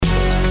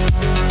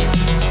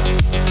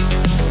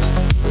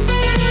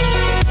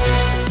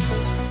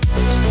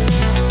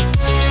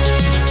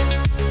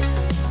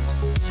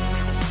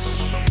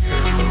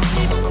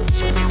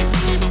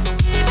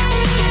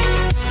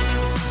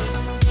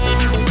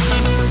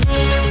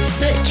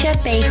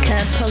Pizza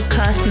Baker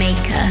Podcast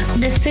Maker,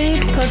 the food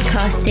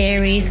podcast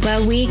series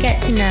where we get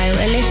to know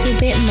a little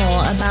bit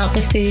more about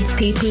the foods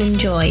people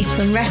enjoy,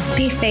 from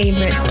recipe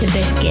favourites to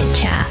biscuit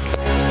chat.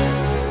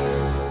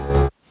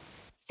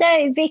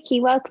 So, Vicky,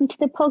 welcome to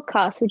the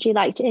podcast. Would you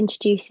like to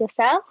introduce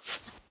yourself?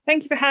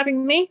 Thank you for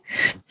having me.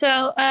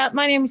 So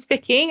my name is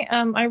Vicky.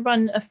 I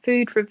run a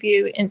food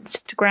review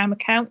Instagram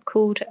account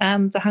called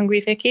The Hungry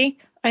Vicky.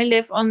 I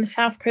live on the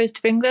south coast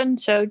of England,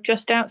 so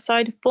just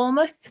outside of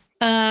Bournemouth.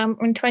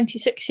 I'm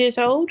 26 years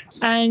old,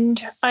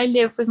 and I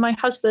live with my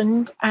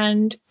husband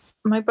and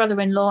my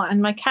brother-in-law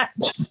and my cat.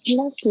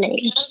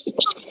 Lovely.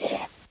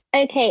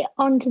 Okay,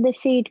 on to the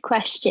food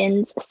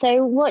questions.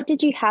 So what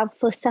did you have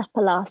for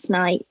supper last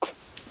night?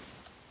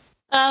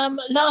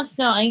 Last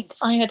night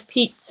I had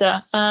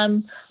pizza.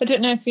 I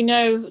don't know if you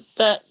know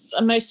that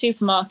most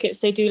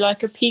supermarkets, they do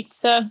like a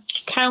pizza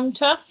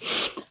counter.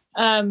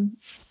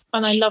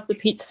 And I love the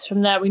pizzas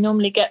from there. We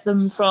normally get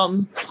them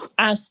from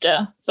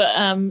Asda, but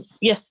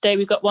yesterday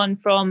we got one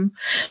from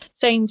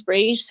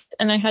Sainsbury's,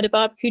 and I had a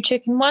barbecue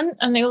chicken one,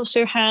 and they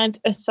also had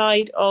a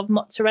side of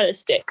mozzarella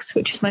sticks,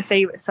 which is my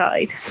favourite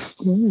side.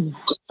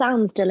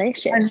 Sounds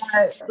delicious. I know,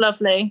 it's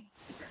lovely.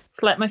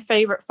 It's like my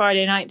favourite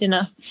Friday night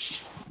dinner.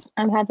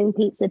 I'm having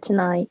pizza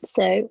tonight,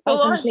 so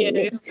are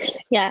you?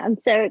 Yeah, I'm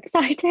so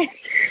excited.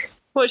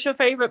 What's your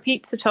favourite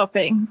pizza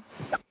topping?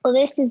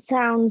 Well,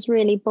 sounds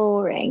really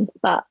boring,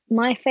 but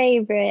my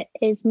favourite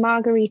is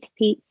margherita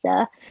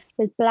pizza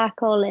with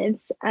black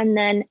olives and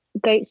then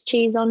goat's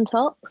cheese on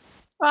top.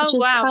 Oh,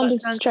 wow, kind that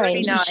of sounds strange.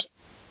 really nice.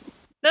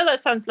 No,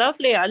 that sounds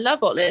lovely. I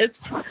love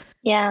olives.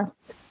 Yeah.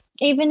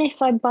 Even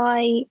if I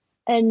buy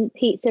a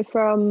pizza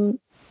from,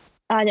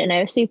 I don't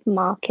know, a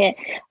supermarket,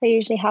 I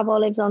usually have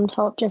olives on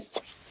top.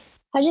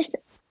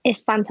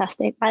 It's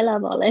fantastic. I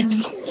love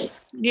olives.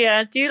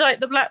 Yeah. Do you like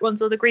the black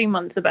ones or the green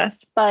ones the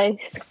best? Both.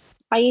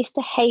 I used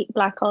to hate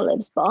black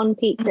olives, but on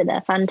pizza,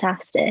 they're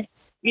fantastic.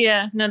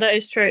 Yeah, no, that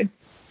is true.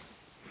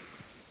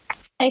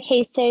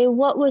 Okay, so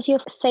what was your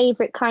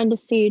favourite kind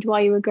of food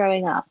while you were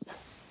growing up?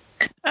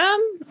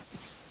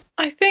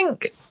 I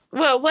think,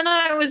 well, when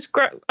I was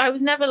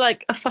never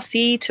like a fussy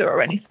eater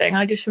or anything.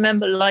 I just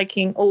remember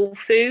liking all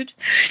food.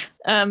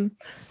 I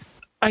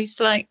used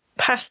to like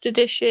pasta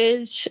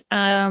dishes.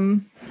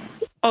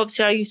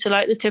 Obviously, I used to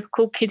like the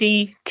typical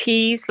kiddie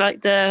teas,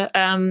 like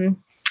the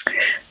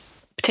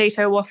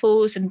potato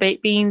waffles and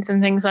baked beans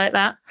and things like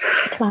that.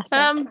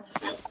 Classic.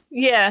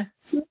 Yeah,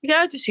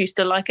 I just used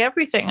to like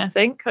everything, I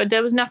think.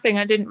 There was nothing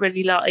I didn't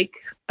really like.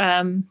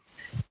 I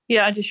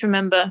just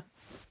remember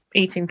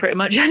eating pretty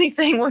much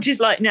anything, which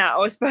is like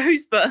now, I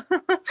suppose. But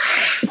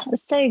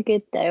That's so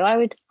good,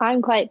 though.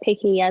 I'm quite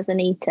picky as an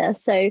eater,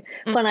 so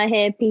when I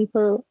hear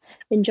people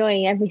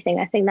enjoying everything,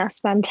 I think that's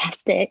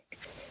fantastic.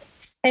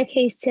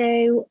 Okay,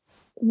 so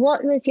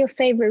what was your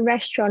favourite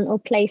restaurant or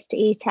place to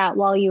eat at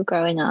while you were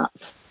growing up?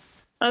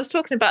 I was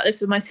talking about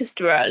this with my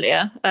sister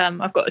earlier.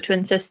 I've got a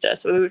twin sister,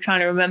 so we were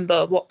trying to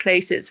remember what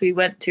places we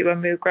went to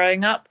when we were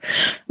growing up.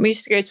 We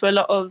used to go to a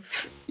lot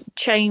of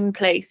chain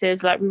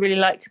places, like we really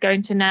liked to go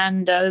into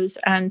Nando's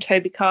and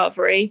Toby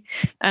Carvery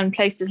and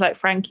places like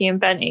Frankie and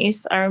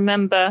Benny's. I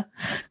remember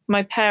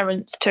my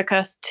parents took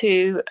us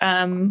to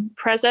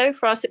Prezzo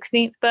for our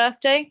 16th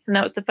birthday, and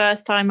that was the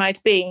first time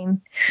I'd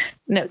been,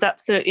 and it was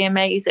absolutely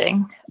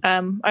amazing.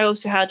 I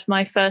also had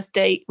my first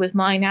date with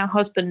my now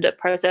husband at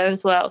Prezzo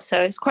as well, so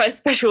it's quite a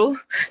special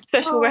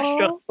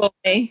restaurant for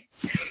me.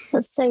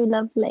 That's so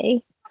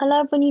lovely. I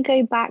love when you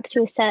go back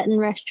to a certain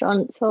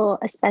restaurant for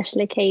a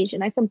special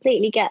occasion. I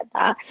completely get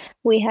that.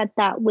 We had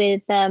that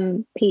with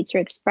Pizza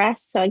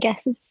Express, so I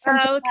guess it's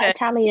something about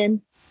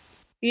Italian.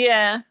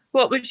 Yeah.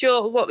 What was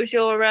your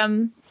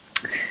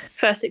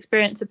first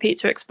experience of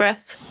Pizza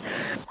Express?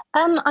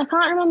 I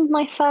can't remember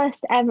my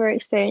first ever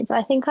experience.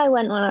 I think I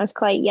went when I was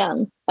quite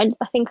young. I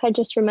think I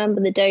just remember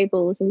the dough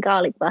balls and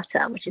garlic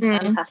butter, which is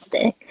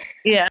fantastic.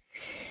 Yeah.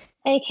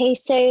 Okay,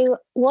 so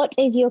what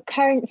is your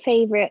current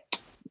favourite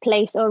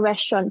place or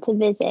restaurant to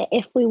visit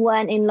if we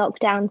weren't in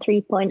lockdown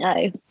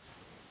 3.0?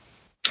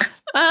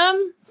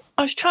 I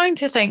was trying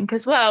to think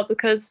as well,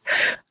 because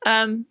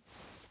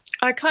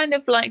I kind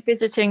of like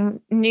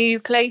visiting new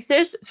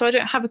places, so I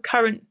don't have a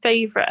current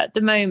favourite at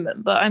the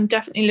moment, but I'm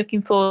definitely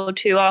looking forward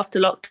to after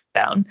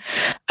lockdown,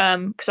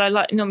 because I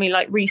normally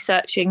like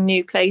researching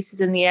new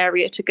places in the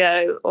area to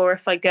go, or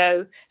if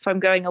I'm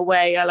going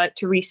away, I like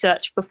to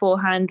research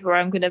beforehand where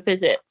I'm going to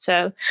visit.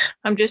 So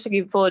I'm just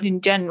looking forward in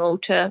general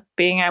to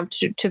being able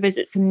to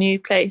visit some new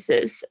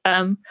places.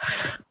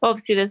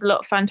 Obviously, there's a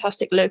lot of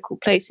fantastic local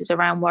places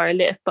around where I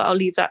live, but I'll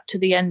leave that to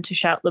the end to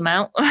shout them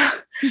out.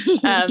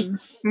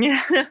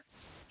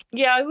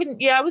 Yeah, I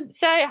wouldn't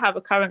say I have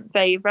a current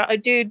favourite. I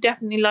do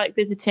definitely like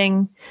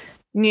visiting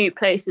new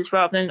places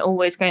rather than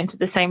always going to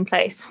the same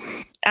place,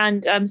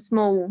 and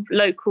small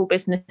local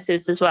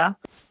businesses as well.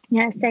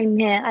 Yeah, same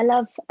here. I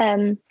love,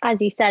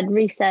 as you said,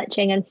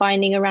 researching and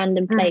finding a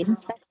random place,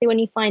 especially when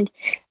you find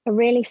a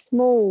really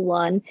small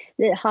one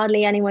that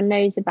hardly anyone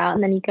knows about.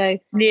 And then you go,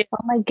 Yeah.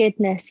 oh my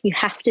goodness, you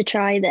have to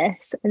try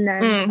this. And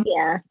then,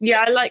 Yeah,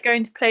 I like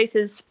going to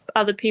places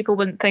other people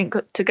wouldn't think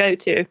to go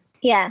to.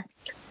 Yeah.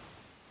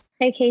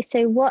 Okay,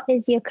 so what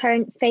is your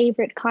current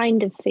favourite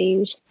kind of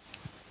food?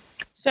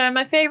 So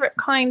my favourite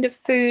kind of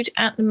food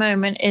at the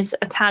moment is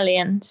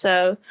Italian.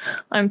 So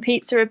I'm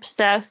pizza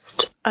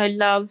obsessed. I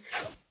love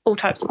all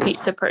types of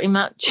pizza pretty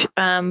much.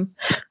 I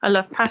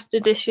love pasta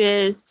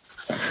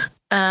dishes.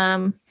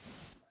 I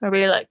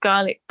really like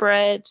garlic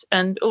bread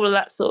and all of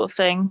that sort of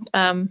thing.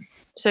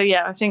 So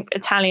yeah, I think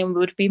Italian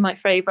would be my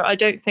favourite. I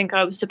don't think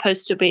I was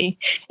supposed to be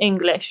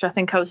English. I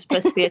think I was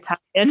supposed to be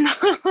Italian.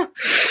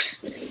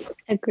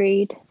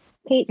 Agreed.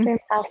 Pizza and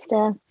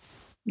pasta.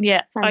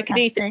 Yeah, Fantastic. I could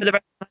eat it for the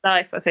rest of my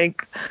life, I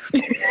think.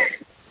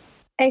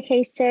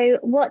 Okay, so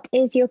what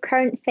is your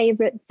current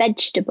favourite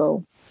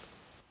vegetable?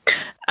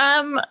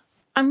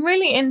 I'm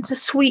really into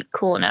sweet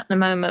corn at the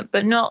moment,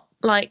 but not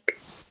like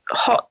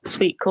hot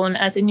sweet corn,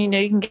 as in, you know,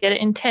 you can get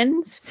it in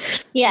tins.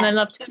 Yeah. And I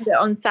love to put it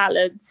on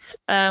salads.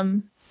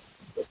 I've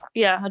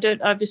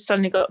just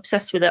suddenly got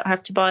obsessed with it. I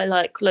have to buy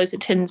like loads of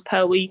tins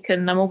per week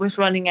and I'm always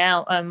running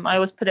out. I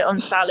always put it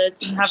on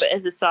salads and have it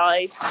as a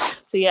side.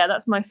 So yeah,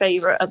 that's my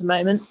favourite at the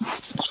moment.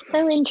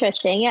 So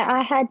interesting. Yeah,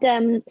 I had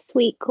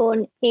sweet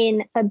corn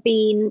in a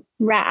bean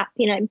wrap,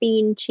 you know,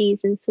 bean, cheese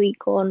and sweet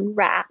corn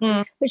wrap,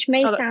 which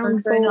may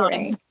sound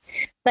boring, nice.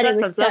 But it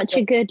was such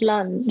a good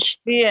lunch.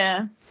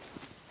 Yeah.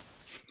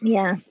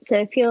 Yeah. So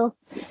if you're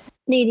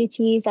needing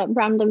to use up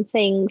random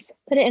things,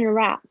 put it in a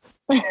wrap.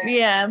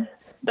 Yeah,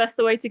 that's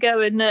the way to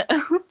go, isn't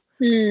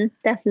it?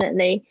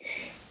 Definitely.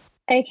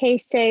 Okay,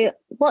 so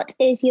what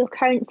is your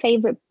current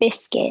favourite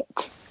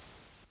biscuit?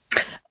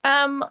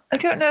 I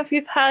don't know if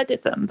you've heard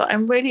of them, but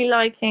I'm really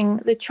liking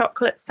the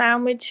chocolate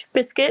sandwich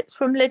biscuits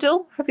from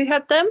Lidl. Have you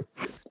had them?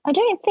 I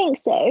don't think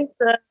so.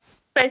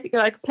 Basically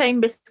like a plain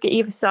biscuit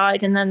either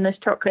side and then there's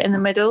chocolate in the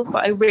middle,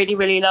 but I really,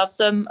 really love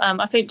them.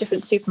 I think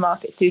different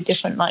supermarkets do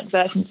different like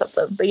versions of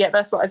them, but yeah,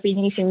 that's what I've been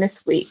eating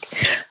this week.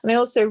 And I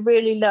also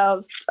really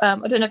love, I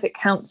don't know if it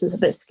counts as a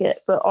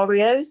biscuit, but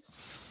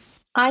Oreos.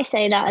 I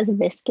say that as a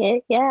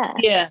biscuit, yeah.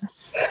 Yeah.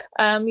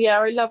 I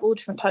love all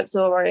different types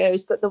of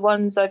Oreos, but the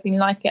ones I've been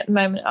liking at the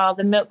moment are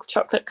the milk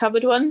chocolate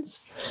covered ones.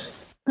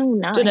 Oh,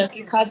 nice. I don't know if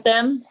you've had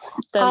them.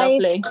 They're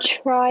lovely. I've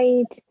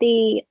tried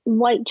the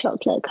white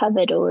chocolate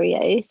covered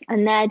Oreos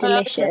and they're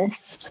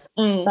delicious,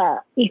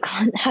 but you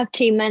can't have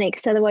too many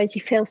because otherwise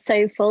you feel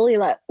so full. You're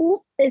like,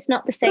 oh, it's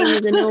not the same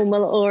as a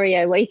normal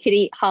Oreo where you could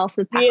eat half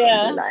the packet.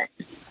 Yeah.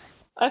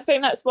 I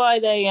think that's why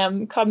they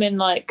come in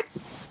like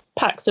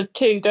packs of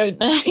 2, don't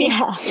they?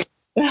 Yeah.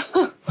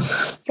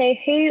 So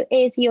who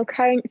is your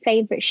current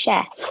favourite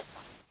chef?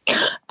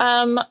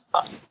 At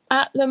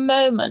the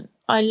moment,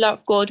 I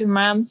love Gordon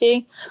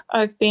Ramsay.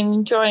 I've been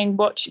enjoying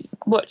watching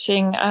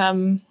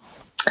all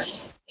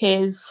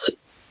his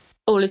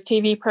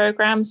TV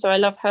programs. So I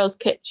love Hell's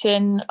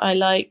Kitchen. I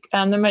like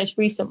the most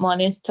recent one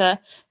is to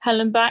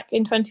Hell and Back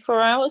in 24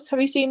 Hours.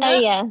 Have you seen that?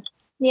 Oh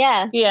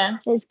yeah.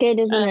 It's good,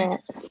 isn't it?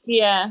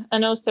 Yeah,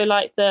 and also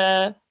like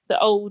the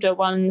older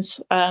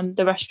ones,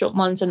 the restaurant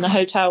ones and the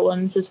hotel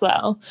ones as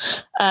well.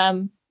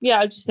 I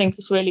just think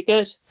it's really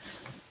good.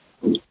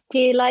 Do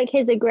you like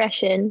his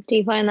aggression? Do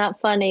you find that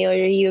funny, or are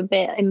you a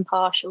bit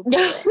impartial?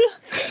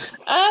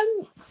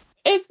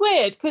 It's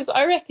weird because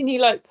I reckon he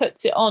like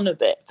puts it on a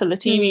bit for the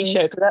TV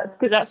show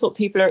because that's what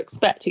people are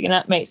expecting and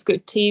that makes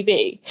good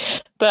TV.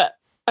 But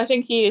I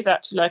think he is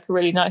actually like a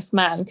really nice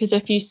man because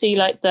if you see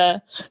like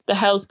the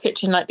Hell's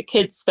Kitchen, like the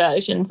kids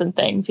versions and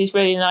things, he's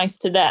really nice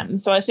to them.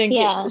 So I think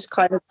it's just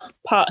kind of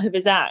part of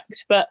his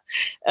act. But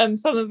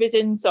some of his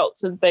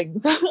insults and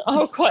things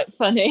are quite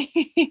funny.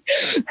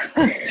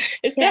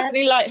 It's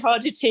definitely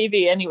light-hearted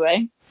TV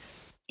anyway.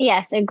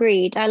 Yes,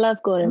 agreed. I love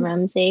Gordon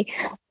Ramsay.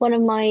 One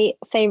of my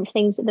favourite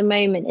things at the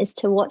moment is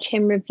to watch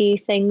him review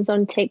things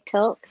on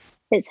TikTok.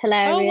 It's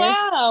hilarious.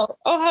 Oh, wow.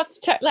 I'll have to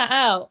check that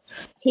out.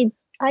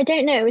 I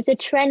don't know, it was a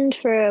trend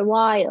for a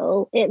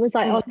while. It was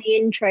like on the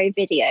intro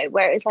video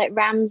where it was like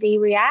Ramsay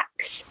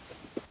reacts.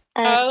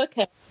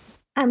 Okay.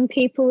 And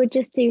people would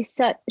just do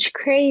such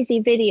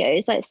crazy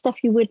videos, like stuff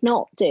you would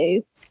not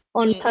do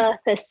on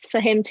purpose for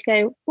him to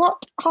go,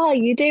 what are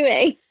you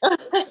doing? So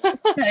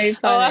funny.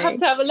 Oh, I have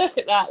to have a look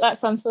at that. That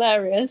sounds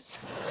hilarious.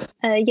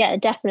 Yeah,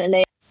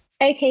 definitely.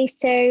 Okay,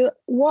 so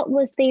what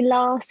was the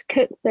last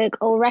cookbook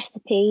or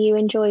recipe you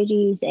enjoyed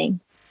using?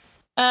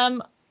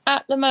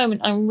 At the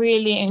moment, I'm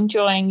really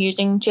enjoying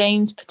using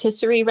Jane's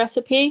patisserie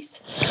recipes.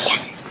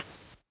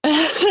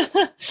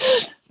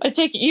 I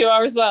take it you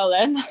are as well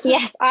then.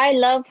 Yes, I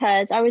love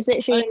hers. I was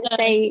literally going to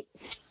say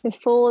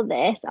before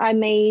this, I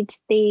made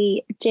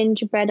the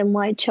gingerbread and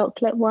white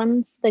chocolate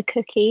ones, the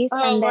cookies,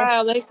 and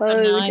they're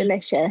so nice.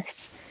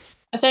 Delicious.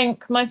 I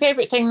think my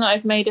favourite thing that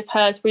I've made of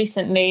hers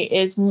recently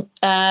is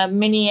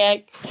mini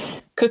egg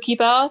cookie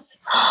bars.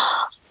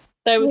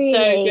 They were so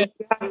Really? good.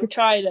 You have to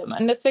try them.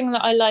 And the thing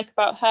that I like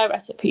about her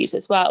recipes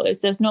as well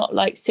is there's not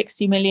like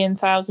 60 million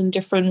thousand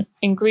different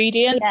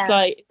ingredients, Yeah.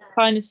 like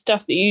kind of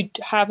stuff that you'd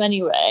have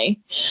anyway.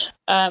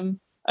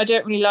 I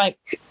don't really like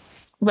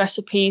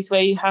recipes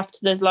where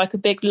there's like a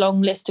big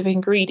long list of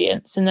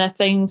ingredients and they're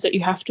things that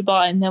you have to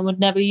buy and then would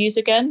never use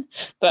again.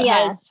 But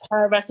Yeah.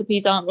 her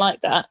recipes aren't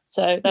like that.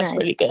 So that's No.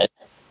 really good.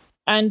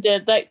 And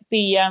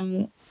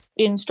the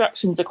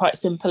instructions are quite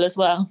simple as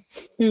well.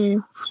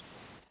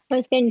 I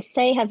was going to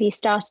say, have you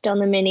started on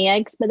the mini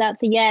eggs? But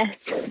that's a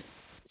yes.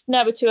 It's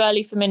never too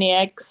early for mini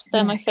eggs.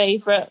 They're my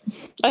favourite.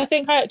 I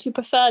think I actually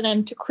prefer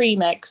them to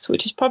cream eggs,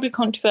 which is probably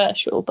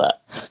controversial, but...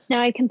 No,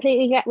 I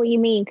completely get what you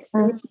mean,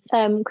 because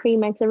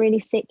cream eggs are really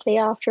sickly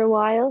after a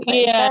while.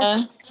 Like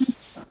yeah.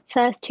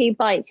 First 2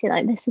 bites, you're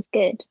like, this is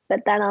good.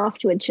 But then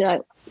afterwards, you're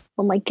like,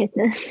 oh my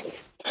goodness.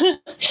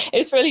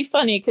 It's really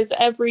funny because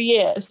every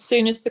year, as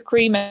soon as the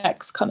cream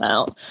eggs come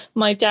out,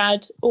 my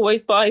dad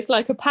always buys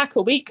like a pack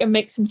a week and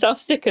makes himself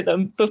sick of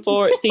them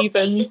before it's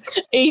even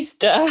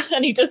Easter.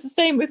 And he does the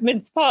same with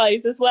mince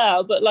pies as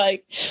well. But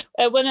like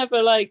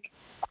whenever like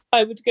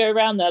I would go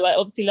around there, like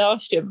obviously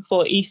last year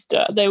before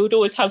Easter, they would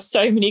always have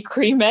so many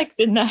cream eggs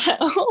in the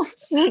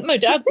house. And my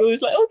dad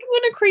was like, oh, do you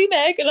want a cream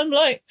egg? And I'm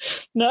like,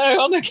 no,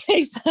 I'm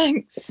okay,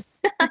 thanks.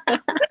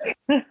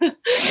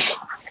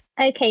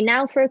 Okay,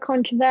 now for a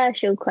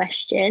controversial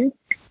question.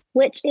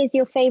 Which is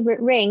your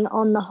favourite ring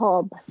on the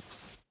hob?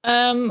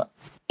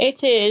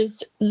 It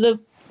is the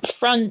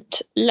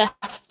front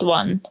left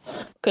one,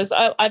 because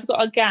I've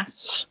got a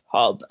gas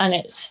hob and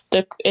it's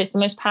the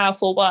most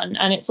powerful one,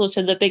 and it's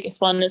also the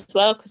biggest one as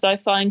well, because I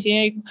find,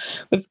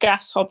 with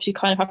gas hobs you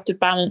kind of have to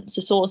balance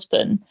the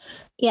saucepan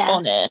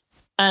on it,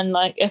 and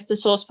like if the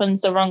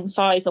saucepan's the wrong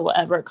size or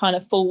whatever, it kind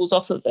of falls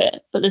off of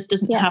it. But this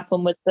doesn't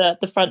happen with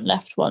the front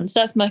left one, so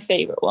that's my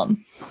favourite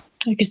one.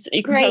 You can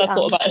tell I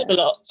thought about it a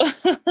lot.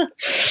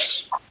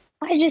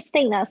 I just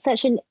think that's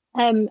such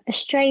a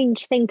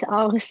strange thing to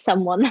ask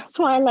someone. That's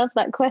why I love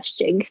that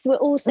question, because we're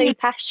all so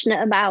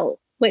passionate about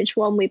which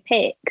one we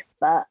pick.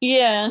 But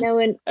no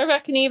one... I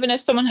reckon even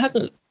if someone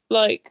hasn't,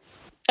 like,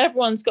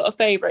 everyone's got a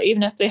favourite,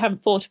 even if they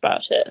haven't thought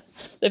about it.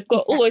 They've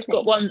got always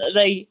got one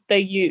that they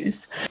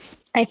use.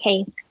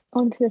 Okay,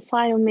 on to the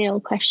final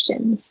meal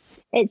questions.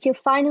 It's your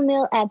final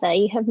meal ever.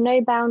 You have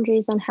no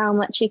boundaries on how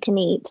much you can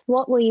eat.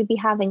 What will you be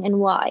having and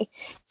why?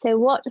 So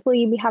what will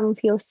you be having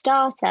for your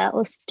starter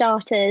or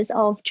starters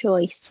of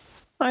choice?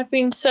 I've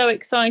been so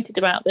excited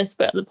about this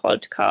bit of the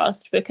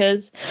podcast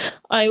because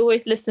I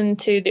always listen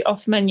to the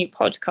Off Menu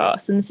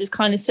podcast, and this is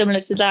kind of similar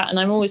to that, and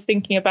I'm always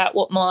thinking about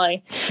what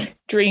my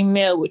dream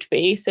meal would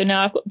be. So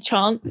now I've got the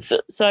chance,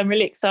 so I'm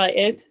really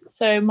excited.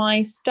 So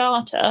my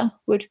starter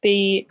would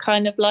be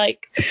kind of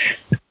like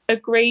a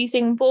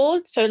grazing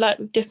board, so like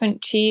with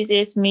different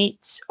cheeses,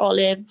 meats,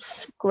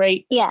 olives,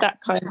 grapes,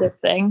 that kind of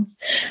thing.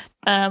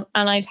 And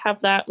I'd have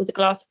that with a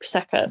glass of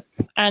Prosecco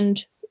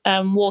and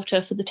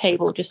water for the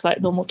table, just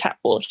like normal tap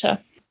water.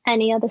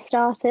 Any other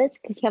starters?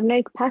 Because you have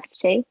no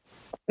capacity.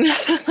 No,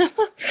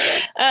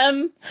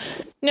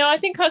 I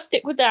think I'll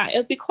stick with that.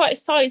 It'll be quite a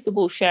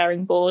sizable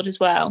sharing board as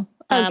well.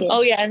 And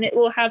it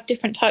will have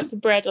different types of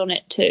bread on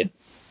it too.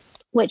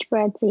 Which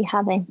breads are you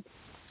having?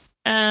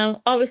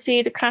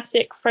 Obviously the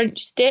classic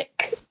French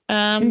stick,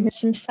 some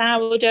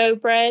sourdough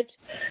bread,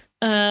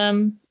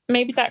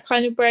 maybe that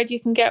kind of bread you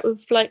can get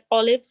with like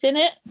olives in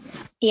it.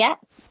 Yeah.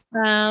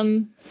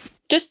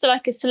 Just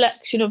like a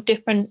selection of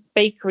different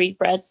bakery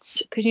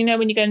breads, because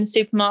when you go in the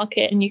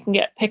supermarket and you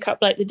can pick up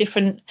like the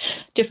different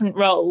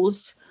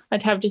rolls,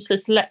 I'd have just a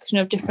selection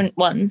of different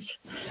ones.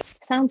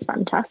 Sounds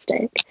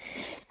fantastic.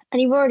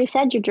 And you've already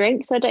said your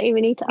drink, so I don't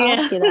even need to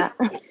ask you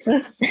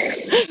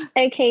that.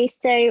 Okay,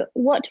 so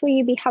what will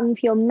you be having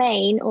for your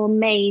main or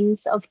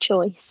mains of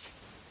choice?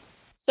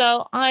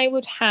 So I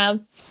would have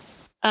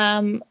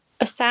a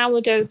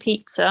sourdough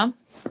pizza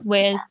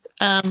with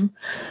a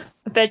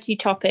veggie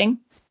topping.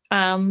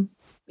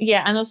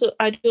 And also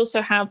I'd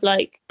also have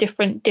like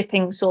different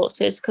dipping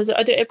sauces, because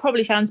it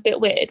probably sounds a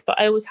bit weird, but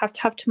I always have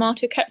to have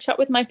tomato ketchup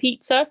with my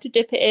pizza to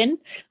dip it in.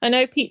 I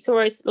know pizza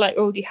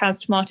already has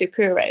tomato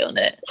puree on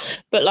it,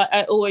 but like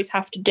I always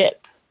have to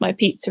dip my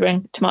pizza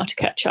in tomato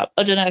ketchup.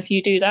 I don't know if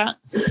you do that.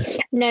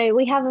 No,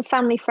 we have a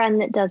family friend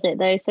that does it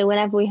though, so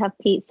whenever we have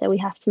pizza we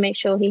have to make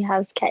sure he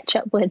has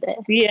ketchup with it.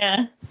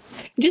 Yeah,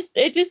 I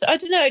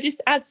don't know, it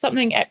just adds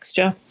something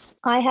extra.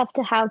 I have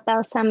to have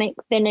balsamic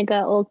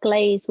vinegar or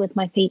glaze with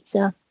my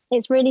pizza.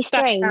 It's really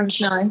strange. That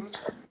sounds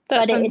nice.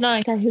 But it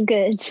is so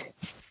good.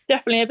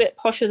 Definitely a bit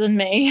posher than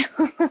me.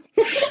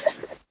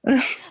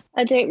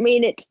 I don't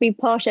mean it to be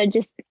posh.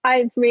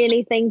 I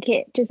really think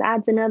it just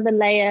adds another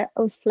layer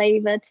of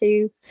flavour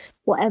to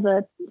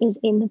whatever is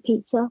in the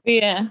pizza.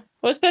 Yeah.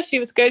 Well, especially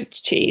with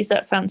goat's cheese,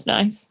 that sounds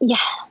nice. Yeah.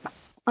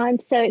 I'm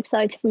so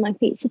excited for my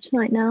pizza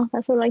tonight now.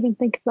 That's all I can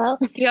think about.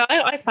 Yeah,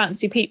 I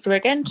fancy pizza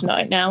again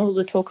tonight now, all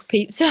the talk of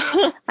pizza.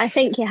 I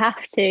think you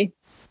have to.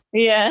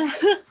 Yeah.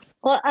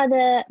 What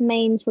other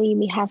mains will you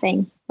be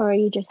having? Or are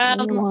you just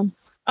having the one?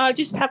 I'll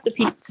just have the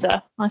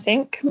pizza, I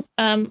think.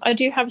 I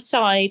do have a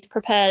side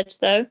prepared,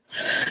 though.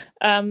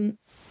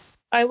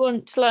 I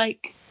want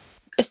like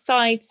a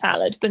side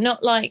salad, but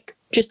not like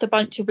just a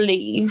bunch of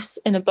leaves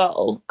in a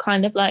bowl,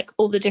 kind of like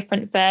all the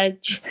different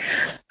veg,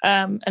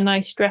 a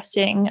nice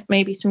dressing,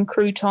 maybe some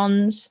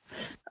croutons.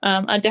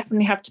 I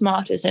definitely have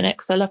tomatoes in it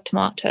because I love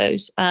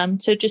tomatoes.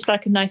 So just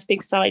like a nice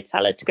big side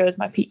salad to go with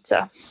my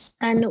pizza.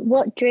 And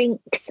what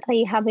drinks are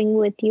you having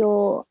with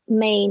your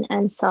main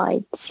and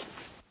sides?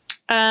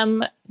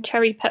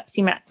 Cherry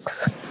Pepsi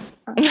Max.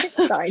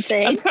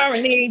 Exciting. I'm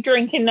currently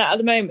drinking that at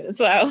the moment as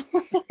well.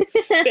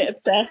 A bit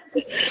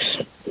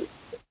obsessed.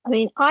 I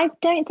mean, I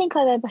don't think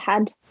I've ever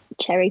had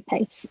cherry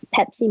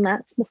Pepsi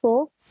Max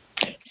before.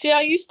 See,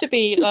 I used to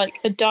be like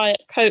a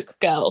Diet Coke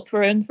girl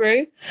through and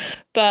through,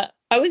 but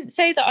I wouldn't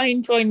say that I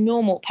enjoy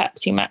normal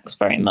Pepsi Max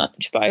very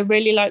much, but I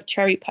really like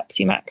cherry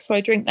Pepsi Max, so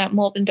I drink that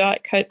more than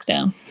Diet Coke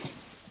now.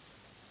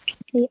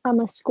 I'm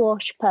a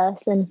squash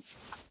person.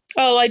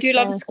 Oh, I do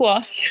love a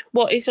squash.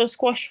 What is your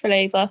squash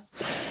flavour?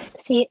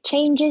 See, it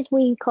changes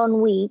week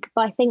on week,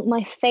 but I think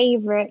my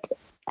favourite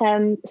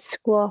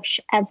squash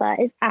ever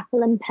is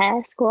apple and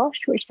pear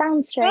squash, which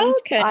sounds strange.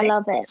 Okay. I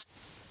love it.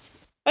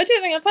 I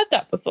don't think I've had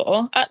that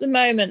before. At the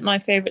moment, my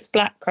favourite's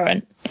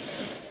blackcurrant.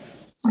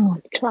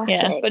 Oh, classic.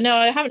 Yeah, but no,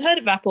 I haven't heard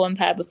of apple and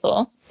pear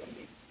before.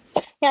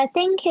 Yeah, I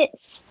think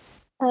it's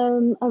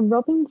a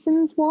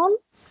Robinson's one.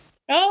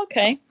 Oh,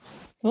 okay.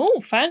 Oh,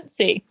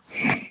 fancy.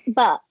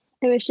 But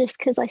it was just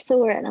because I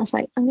saw it and I was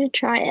like, I'm going to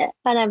try it.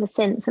 And ever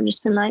since, I've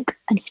just been like,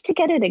 I need to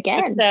get it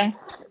again.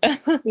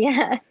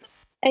 Yeah.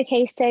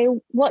 Okay,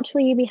 so what will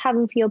you be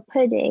having for your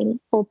pudding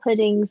or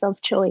puddings of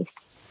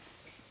choice?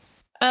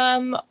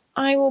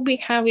 I will be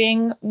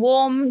having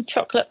warm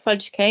chocolate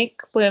fudge cake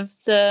with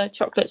the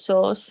chocolate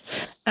sauce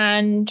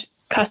and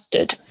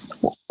custard,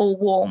 all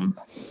warm.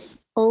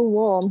 All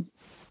warm?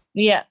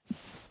 Yeah.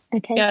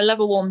 Okay. Yeah, I love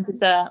a warm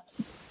dessert.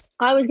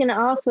 I was going to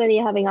ask whether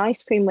you're having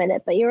ice cream with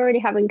it, but you're already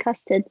having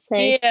custard. So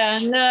yeah,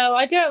 no,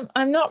 I don't.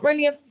 I'm not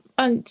really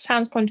and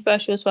sounds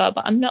controversial as well,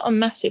 but I'm not a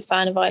massive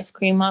fan of ice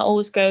cream. I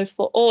always go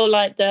for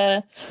like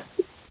the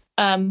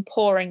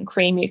pouring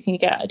cream you can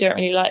get. I don't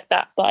really like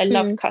that, but I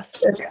love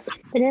custard.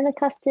 Vanilla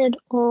custard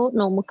or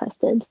normal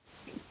custard?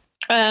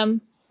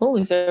 Oh,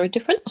 is there a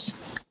difference?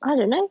 I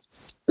don't know.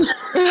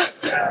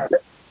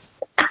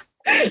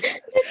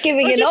 Just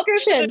giving an option.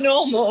 Go for the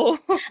normal.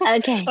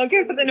 Okay. I'll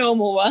go for the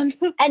normal one.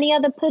 Any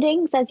other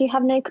puddings as you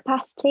have no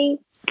capacity?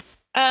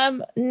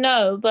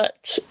 No,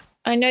 but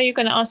I know you're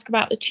going to ask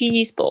about the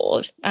cheese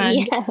board,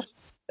 and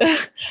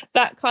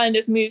that kind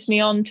of moves me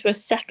on to a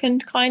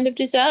second kind of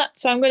dessert.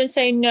 So I'm going to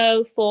say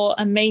no for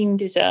a main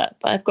dessert,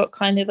 but I've got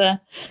kind of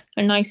a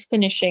nice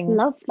finishing.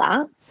 Love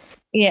that.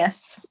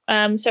 Yes.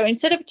 So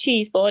instead of a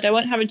cheese board, I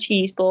won't have a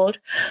cheese board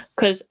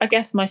because I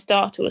guess my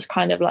starter was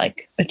kind of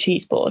like a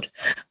cheese board,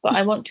 but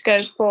I want to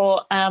go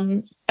for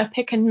a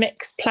pick and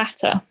mix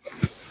platter.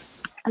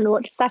 And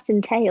what does that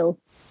entail?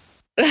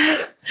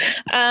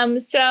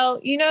 So,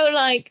 you know,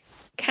 like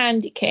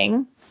Candy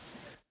King.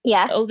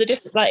 Yeah. All the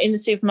different, like in the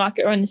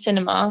supermarket or in the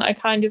cinema, I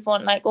kind of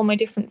want like all my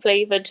different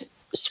flavoured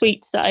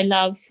sweets that I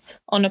love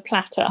on a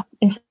platter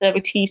instead of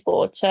a cheese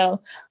board.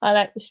 So I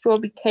like the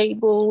strawberry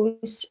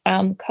cables,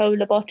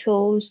 cola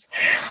bottles,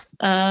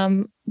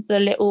 the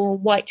little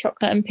white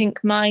chocolate and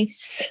pink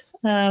mice.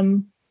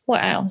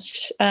 What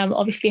else?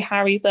 Obviously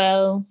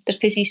Haribo, the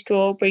fizzy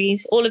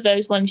strawberries, all of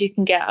those ones you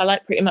can get. I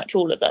like pretty much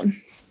all of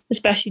them,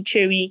 especially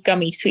chewy,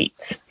 gummy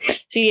sweets.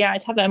 So yeah,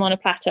 I'd have them on a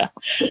platter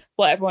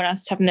while everyone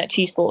else is having that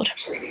cheese board.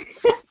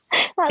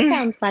 That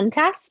sounds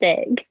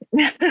fantastic.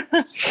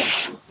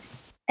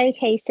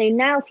 Okay, so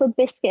now for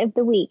biscuit of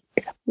the week.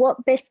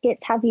 What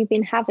biscuits have you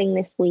been having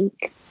this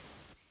week?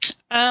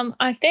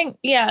 I think,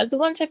 the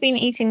ones I've been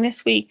eating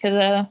this week are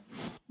the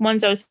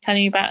ones I was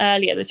telling you about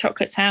earlier, the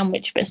chocolate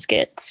sandwich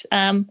biscuits.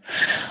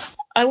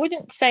 I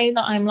wouldn't say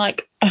that I'm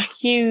like a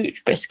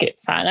huge biscuit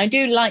fan. I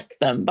do like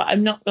them, but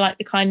I'm not like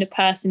the kind of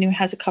person who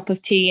has a cup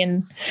of tea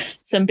and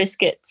some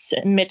biscuits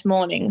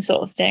mid-morning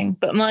sort of thing.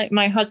 But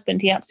my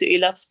husband, he absolutely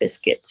loves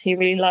biscuits. He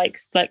really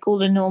likes like all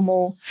the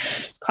normal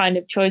kind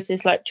of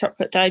choices like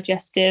chocolate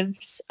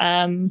digestives,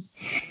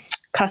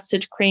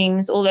 custard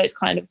creams, all those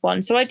kind of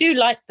ones. So I do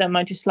like them.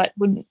 I just like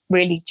wouldn't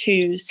really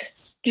choose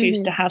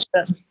to have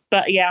them.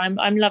 But yeah,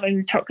 I'm loving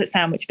the chocolate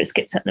sandwich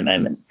biscuits at the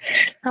moment.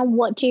 And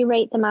what do you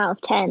rate them out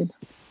of 10?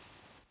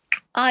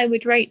 I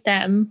would rate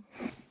them,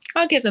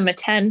 I'll give them a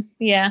 10.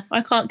 Yeah,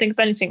 I can't think of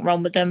anything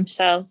wrong with them.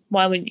 So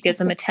why wouldn't you give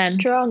them a 10?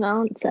 Strong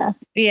answer.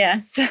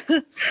 Yes.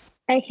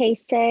 Okay,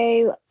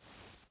 so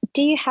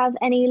do you have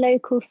any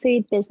local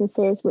food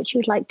businesses which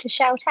you'd like to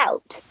shout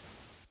out?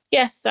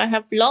 Yes, I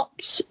have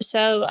lots.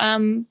 So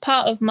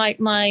part of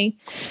my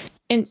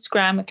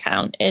Instagram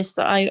account is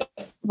that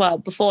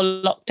before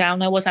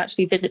lockdown, I was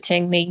actually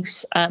visiting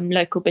these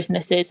local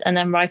businesses and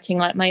then writing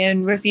like my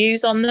own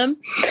reviews on them.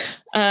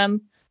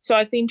 So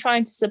I've been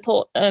trying to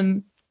support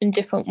them in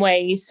different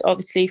ways,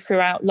 obviously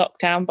throughout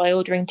lockdown, by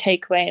ordering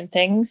takeaway and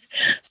things.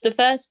 So the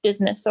first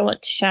business I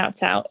want to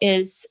shout out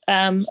is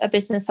a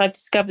business I've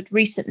discovered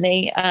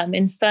recently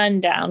in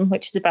Ferndown,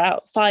 which is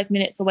about 5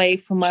 minutes away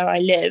from where I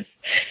live,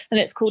 and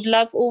it's called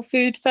Love All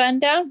Food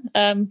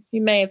Ferndown.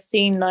 You may have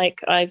seen,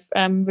 like, I've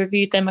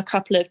reviewed them a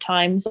couple of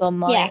times on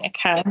my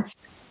account.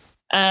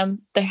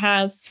 They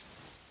have,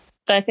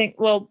 I think,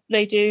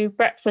 they do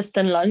breakfast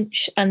and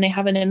lunch, and they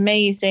have an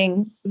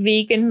amazing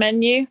vegan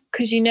menu,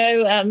 because, you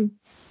know,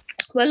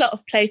 a lot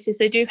of places,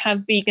 they do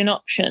have vegan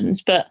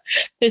options, but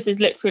this is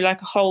literally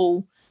like a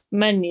whole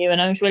menu, and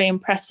I was really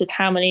impressed with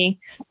how many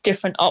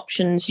different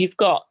options you've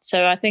got.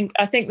 So I think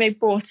they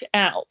brought it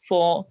out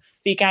for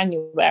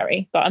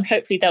Veganuary, but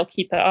hopefully they'll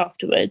keep it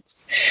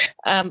afterwards.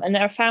 And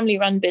they're a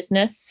family-run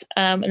business,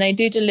 and they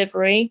do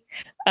delivery.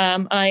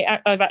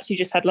 I've actually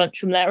just had lunch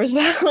from there as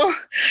well.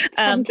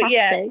 But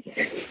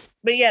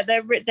yeah,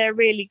 they're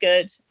really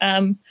good.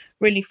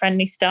 Really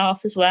friendly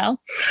staff as well.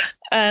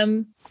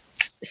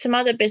 Some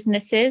other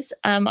businesses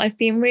I've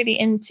been really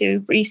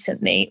into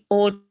recently,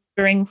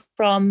 ordering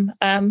from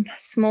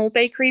small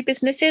bakery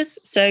businesses,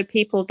 so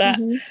people that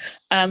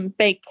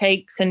bake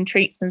cakes and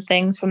treats and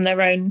things from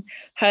their own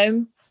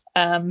home.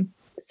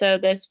 So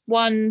there's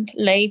one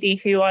lady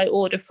who I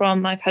order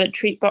from. I've had a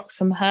treat box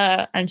from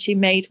her, and she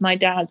made my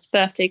dad's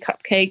birthday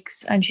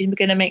cupcakes, and she's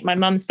going to make my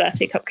mum's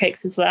birthday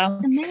cupcakes as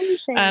well.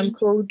 Amazing.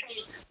 Called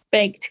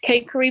Baked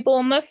Cakery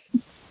Bournemouth.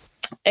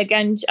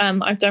 Again,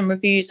 I've done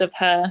reviews of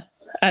her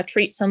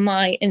treats on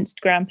my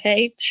Instagram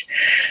page.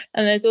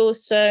 And there's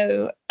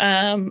also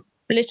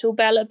Little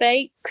Bella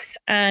Bakes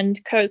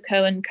and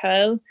Coco and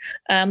Co.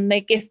 They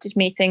gifted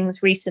me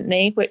things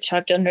recently, which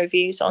I've done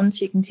reviews on,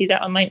 so you can see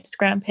that on my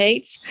Instagram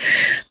page.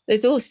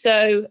 There's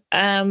also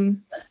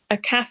a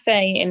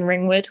cafe in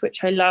Ringwood,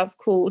 which I love,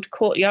 called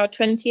Courtyard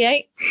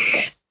 28.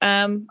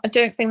 I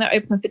don't think they're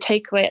open for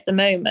takeaway at the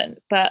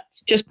moment, but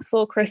just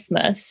before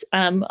Christmas,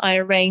 I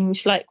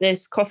arranged like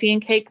this coffee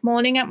and cake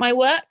morning at my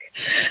work.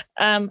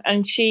 And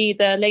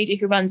the lady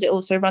who runs it,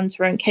 also runs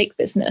her own cake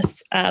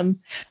business.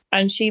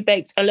 And she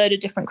baked a load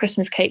of different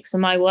Christmas cakes for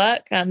my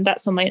work.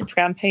 That's on my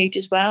Instagram page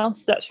as well.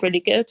 So that's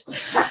really good.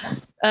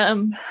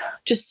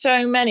 Just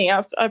so many.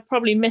 I've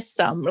probably missed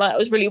some. Like, I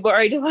was really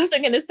worried I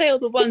wasn't going to say all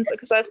the ones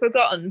because I've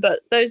forgotten,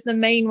 but those are the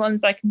main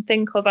ones I can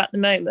think of at the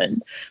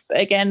moment. But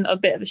again, a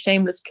bit of a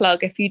shameless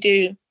plug. If you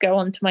do go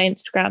onto my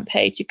Instagram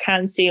page, you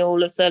can see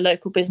all of the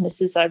local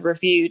businesses I've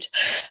reviewed.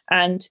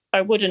 And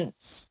I wouldn't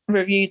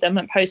review them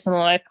and post them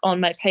on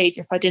my page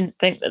if I didn't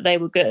think that they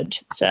were good.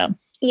 So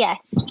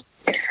yes.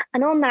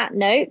 And on that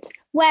note,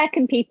 where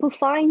can people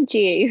find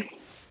you?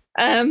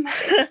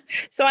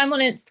 So I'm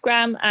on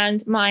Instagram,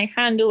 and my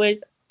handle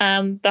is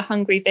The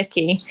Hungry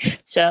Vicky.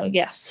 So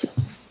yes.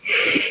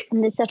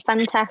 And it's a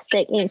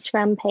fantastic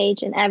Instagram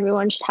page, and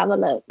everyone should have a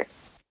look.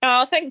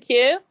 Oh, thank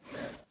you.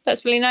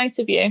 That's really nice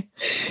of you.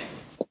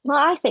 Well,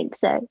 I think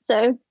so.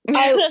 So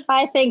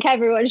I think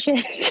everyone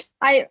should.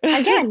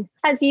 Again,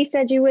 as you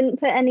said, you wouldn't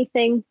put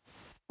anything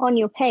on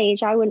your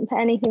page. I wouldn't put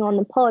anything on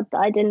the pod that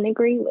I didn't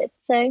agree with.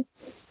 So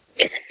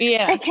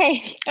yeah.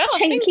 Okay. Oh,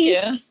 thank you.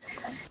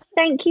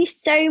 Thank you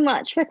so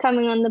much for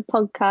coming on the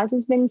podcast.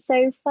 It's been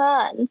so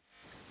fun.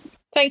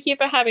 Thank you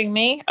for having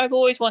me. I've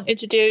always wanted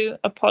to do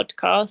a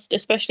podcast,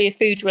 especially a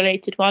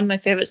food-related one, my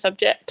favourite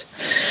subject.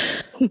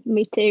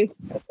 Me too.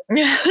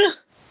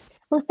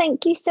 Well,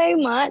 thank you so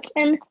much,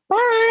 and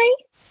bye.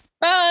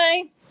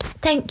 Bye.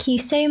 Thank you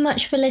so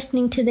much for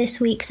listening to this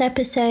week's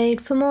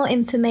episode. For more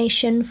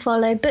information,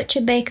 follow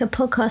Butcher Baker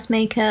Podcast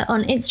Maker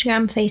on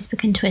Instagram,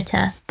 Facebook and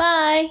Twitter.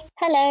 Bye.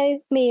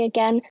 Hello, me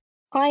again.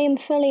 I am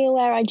fully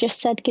aware I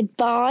just said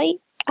goodbye,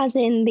 as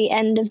in the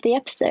end of the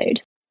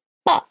episode.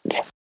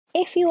 But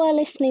if you are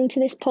listening to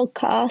this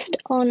podcast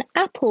on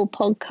Apple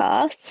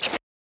Podcasts,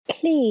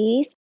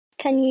 please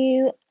can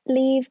you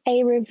leave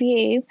a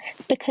review,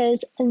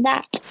 because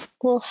that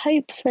will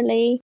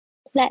hopefully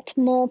let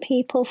more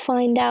people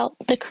find out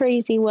the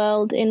crazy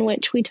world in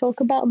which we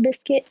talk about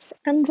biscuits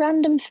and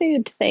random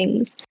food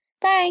things.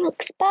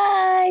 Thanks,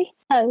 bye!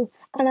 Oh,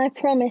 and I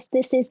promise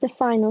this is the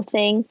final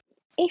thing.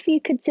 If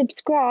you could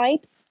subscribe,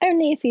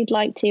 only if you'd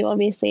like to,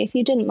 obviously. If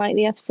you didn't like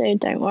the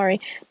episode, don't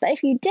worry. But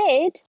if you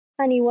did,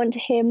 and you want to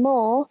hear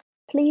more,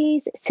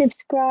 please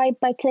subscribe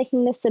by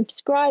clicking the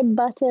subscribe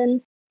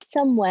button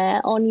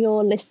somewhere on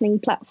your listening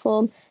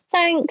platform.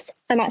 Thanks.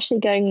 I'm actually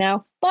going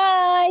now.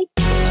 Bye!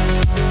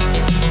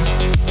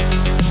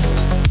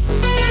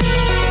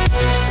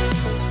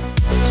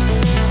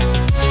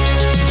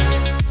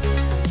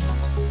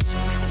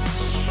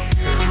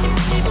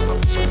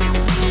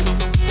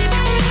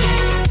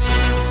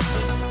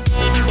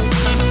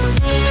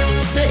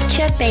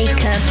 Butcher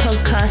Baker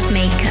Podcast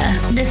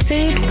Maker, the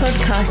food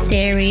podcast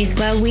series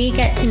where we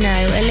get to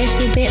know a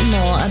little bit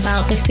more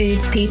about the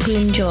foods people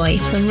enjoy,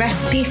 from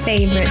recipe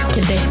favourites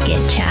to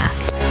biscuit chat.